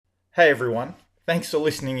Hey everyone, thanks for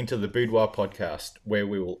listening into the Boudoir podcast, where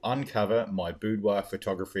we will uncover my boudoir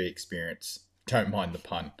photography experience. Don't mind the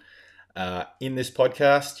pun. In this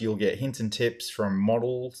podcast, you'll get hints and tips from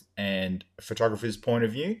models and photographers' point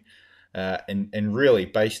of view, and really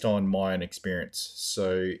based on my own experience.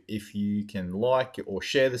 So if you can like or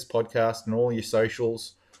share this podcast on all your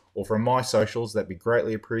socials or from my socials, that'd be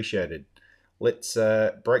greatly appreciated. Let's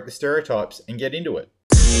break the stereotypes and get into it.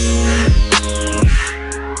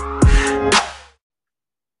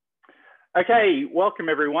 Okay, welcome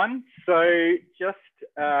everyone. So just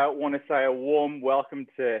want to say a warm welcome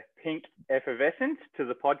to Pink Effervescent to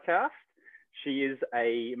the podcast. She is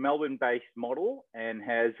a Melbourne-based model and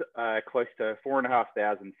has close to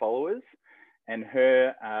 4,500 followers. And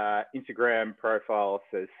her Instagram profile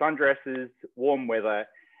says sundresses, warm weather,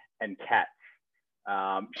 and cats.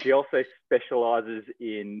 She also specializes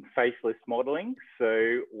in faceless modeling.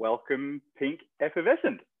 So welcome, Pink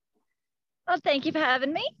Effervescent. Oh, thank you for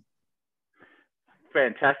having me.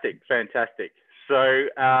 Fantastic. So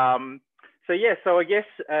I guess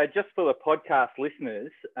just for the podcast listeners,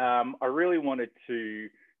 I really wanted to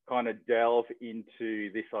kind of delve into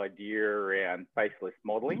this idea around faceless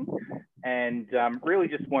modeling, and really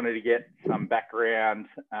just wanted to get some background,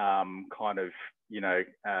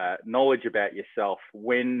 knowledge about yourself.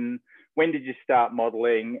 When did you start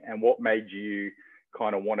modeling, and what made you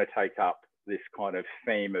kind of want to take up this kind of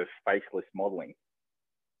theme of faceless modeling?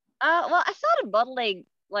 Well, I started modeling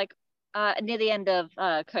near the end of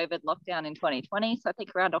COVID lockdown in 2020, so I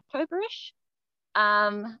think around October-ish.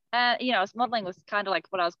 Modeling was kind of like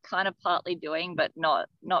what I was kind of partly doing, but not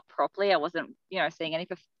properly. I wasn't, seeing any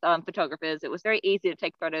photographers. It was very easy to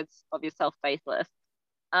take photos of yourself faceless.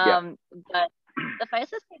 But the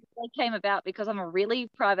faceless thing really came about because I'm a really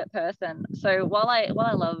private person. So while I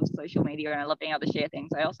love social media and I love being able to share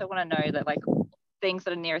things, I also want to know that things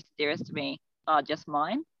that are nearest and dearest to me are just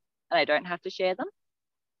mine, and I don't have to share them.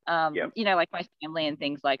 Like my family and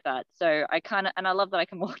things like that. So I love that I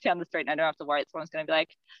can walk down the street and I don't have to worry that someone's going to be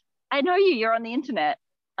like, I know you're on the internet.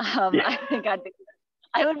 I think I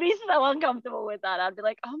would be so uncomfortable with that. I'd be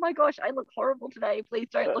like, oh my gosh, I look horrible today. Please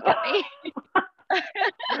don't look at me.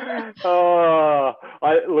 I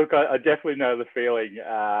definitely know the feeling.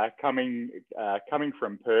 Coming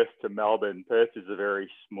from Perth to Melbourne, Perth is a very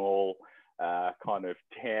small kind of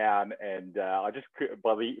town, and I just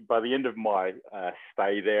by the end of my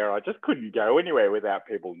stay there, I just couldn't go anywhere without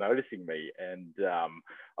people noticing me. And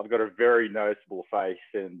I've got a very noticeable face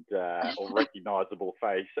and or recognizable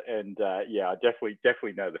face, and I definitely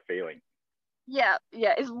know the feeling. Yeah,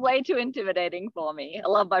 it's way too intimidating for me. I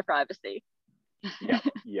love my privacy.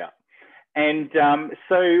 Yeah. And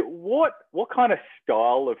so what kind of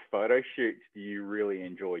style of photo shoots do you really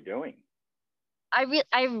enjoy doing? I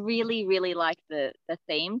really like the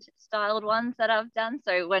themed styled ones that I've done.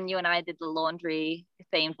 So when you and I did the laundry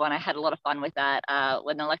themed one, I had a lot of fun with that.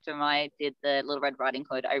 When Electra and I did the Little Red Riding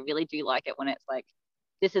Hood, I really do like it when it's like,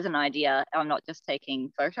 this is an idea. I'm not just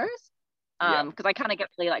taking photos. Because I kind of get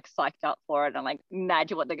really psyched up for it and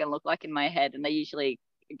imagine what they're gonna look like in my head, and they usually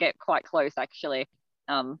get quite close actually.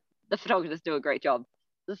 The photographers do a great job.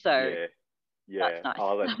 So that's nice.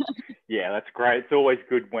 That's great. It's always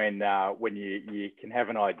good when you can have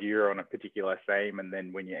an idea on a particular theme, and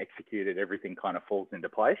then when you execute it, everything kind of falls into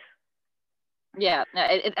place. Yeah,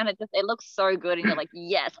 it looks so good, and you're like,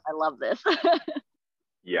 yes, I love this.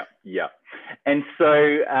 Yeah. And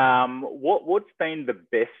so, what's been the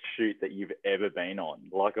best shoot that you've ever been on?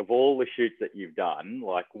 Like, of all the shoots that you've done,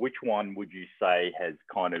 which one would you say has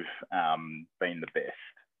kind of been the best?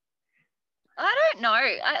 I don't know.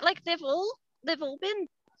 They've all been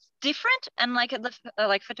different, and the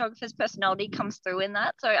photographer's personality comes through in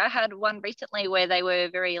that. So I had one recently where they were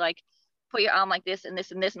very put your arm like this and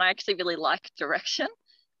this and this, and I actually really like direction.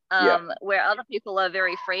 Where other people are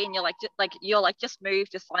very free, and you're just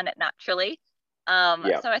move, just find it naturally.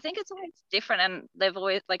 So I think it's always different, and they've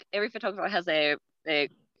always every photographer has their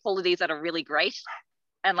qualities that are really great,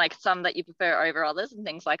 and some that you prefer over others and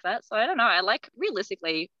things like that. So I don't know. I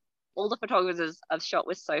realistically all the photographers I've shot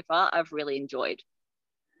with so far, I've really enjoyed.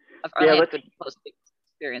 I've only had good positive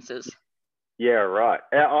experiences. Yeah, right.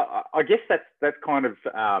 I guess that's kind of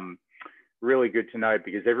really good to know,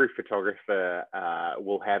 because every photographer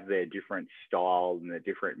will have their different style and their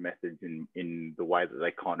different methods in the way that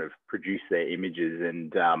they kind of produce their images.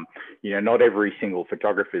 And, not every single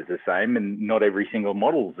photographer is the same, and not every single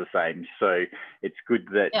model is the same. So it's good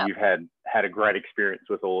that you've had a great experience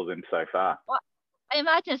with all of them so far. Well, I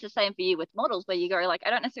imagine it's the same for you with models, where you go I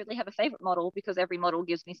don't necessarily have a favorite model, because every model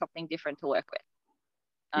gives me something different to work with.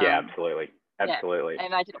 Absolutely. I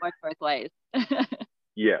imagine it works both ways.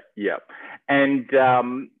 Yeah, yeah. And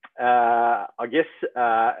I guess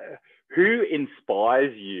who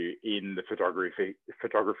inspires you in the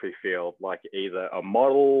photography field? Like either a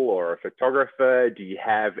model or a photographer? Do you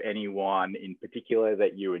have anyone in particular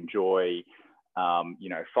that you enjoy,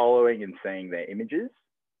 following and seeing their images?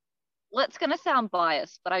 Well, it's going to sound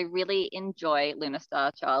biased, but I really enjoy Luna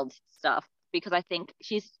Starchild's stuff because I think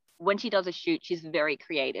when she does a shoot, she's very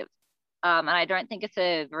creative. And I don't think it's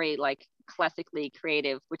a very like classically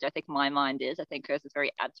creative, which I think my mind is. I think hers is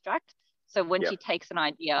very abstract. So when Yep. she takes an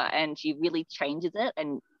idea and she really changes it,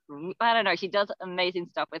 and I don't know, she does amazing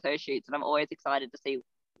stuff with her shoots, and I'm always excited to see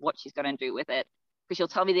what she's going to do with it. Because she'll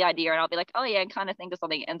tell me the idea, and I'll be like, oh yeah, and kind of think of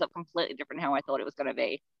something, it ends up completely different how I thought it was going to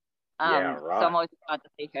be. Yeah, So right. I'm always excited to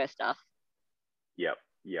see her stuff. Yep,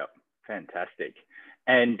 yep. Fantastic.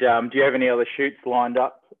 And do you have any other shoots lined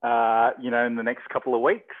up, in the next couple of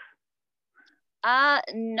weeks?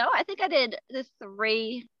 No, I think I did this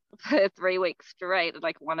 3 weeks straight,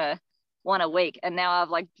 like one a week, and now I've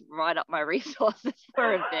like dried up my resources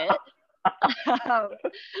for a bit.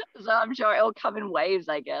 So I'm sure it'll come in waves,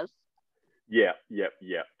 I guess. Yeah, yep,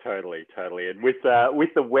 yep, totally, totally. And with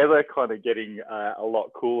the weather kind of getting a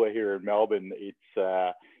lot cooler here in Melbourne,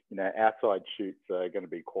 it's outside shoots are going to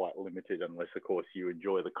be quite limited unless, of course, you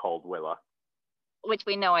enjoy the cold weather. Which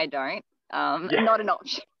we know I don't. Yeah. Not an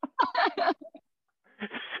option.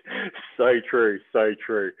 So true, so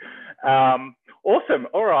true. Awesome.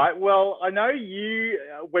 All right. Well, I know you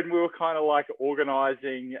when we were kind of like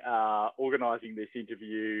organizing this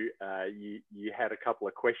interview, you had a couple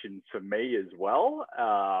of questions for me as well.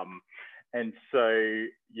 And so,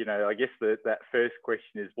 I guess that first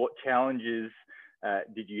question is, what challenges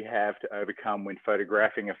did you have to overcome when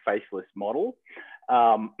photographing a faceless model?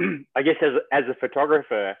 I guess as a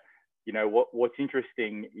photographer, what's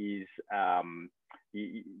interesting is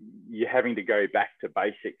you're having to go back to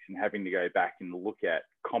basics and having to go back and look at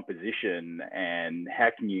composition and how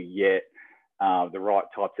can you get the right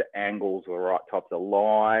types of angles or the right types of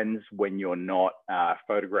lines when you're not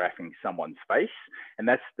photographing someone's face. And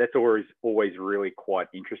that's always really quite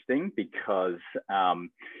interesting because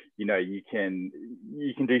you can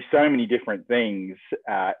do so many different things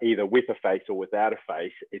either with a face or without a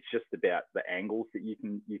face. It's just about the angles that you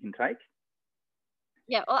can take.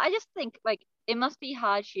 Yeah, well, I just think like it must be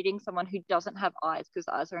hard shooting someone who doesn't have eyes because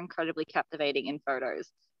eyes are incredibly captivating in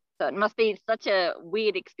photos. So it must be such a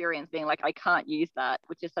weird experience being like, I can't use that,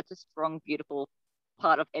 which is such a strong, beautiful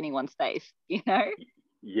part of anyone's face,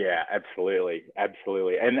 Yeah, absolutely,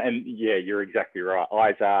 absolutely, and yeah, you're exactly right.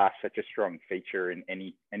 Eyes are such a strong feature in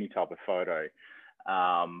any type of photo.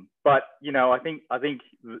 But I think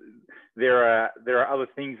there are other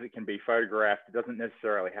things that can be photographed. It doesn't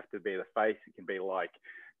necessarily have to be the face. It can be like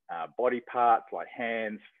body parts, like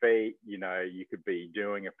hands, feet. You could be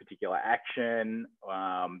doing a particular action.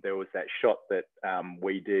 There was that shot that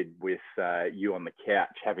we did with you on the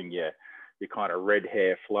couch, having your kind of red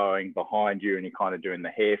hair flowing behind you, and you're kind of doing the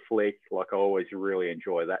hair flick. Like I always really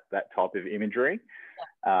enjoy that type of imagery.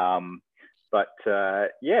 But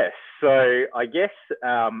yes, so I guess,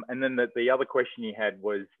 and then the other question you had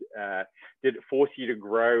was, did it force you to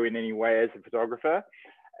grow in any way as a photographer?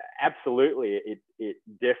 Absolutely, it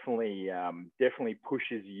definitely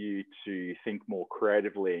pushes you to think more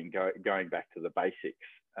creatively and going back to the basics,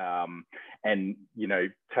 and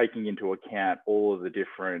taking into account all of the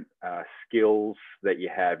different skills that you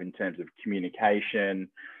have in terms of communication,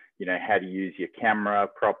 how to use your camera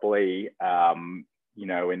properly.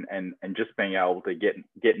 And just being able to get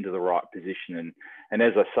into the right position. And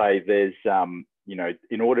as I say, there's,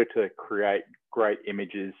 in order to create great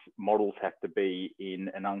images, models have to be in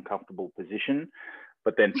an uncomfortable position,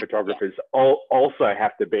 but then photographers also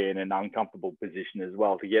have to be in an uncomfortable position as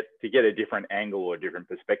well to get a different angle or a different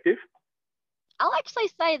perspective. I'll actually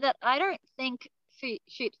say that I don't think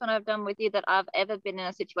shoots when I've done with you that I've ever been in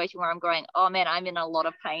a situation where I'm going, oh man, I'm in a lot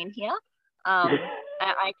of pain here. I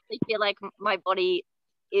actually feel like my body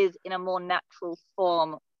is in a more natural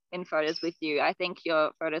form in photos with you. I think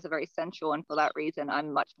your photos are very sensual, and for that reason,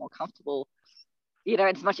 I'm much more comfortable.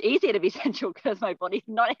 It's much easier to be sensual because my body's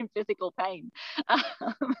not in physical pain.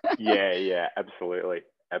 Yeah, absolutely.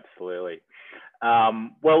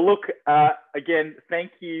 Well, look, again,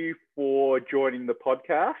 thank you for joining the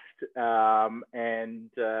podcast. And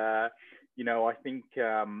I think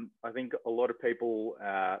a lot of people,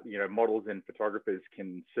 models and photographers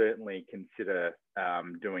can certainly consider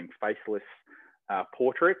doing faceless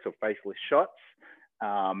portraits or faceless shots,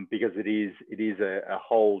 because it is a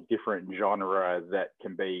whole different genre that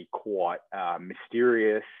can be quite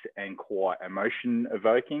mysterious and quite emotion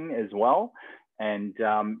evoking as well. And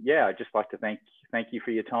I'd just like to thank thank you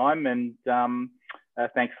for your time, and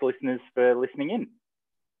thanks, listeners, for listening in.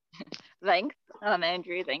 Thanks,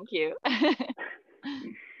 Andrew. Thank you.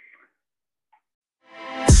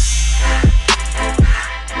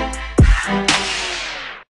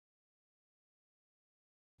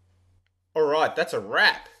 All right, that's a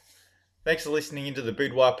wrap. Thanks for listening into the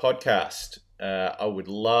Boudoir podcast. I would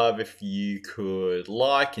love if you could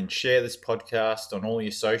like and share this podcast on all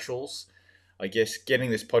your socials. I guess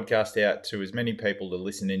getting this podcast out to as many people to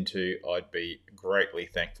listen into, I'd be greatly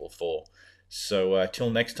thankful for. So till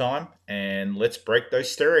next time, and let's break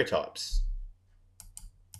those stereotypes.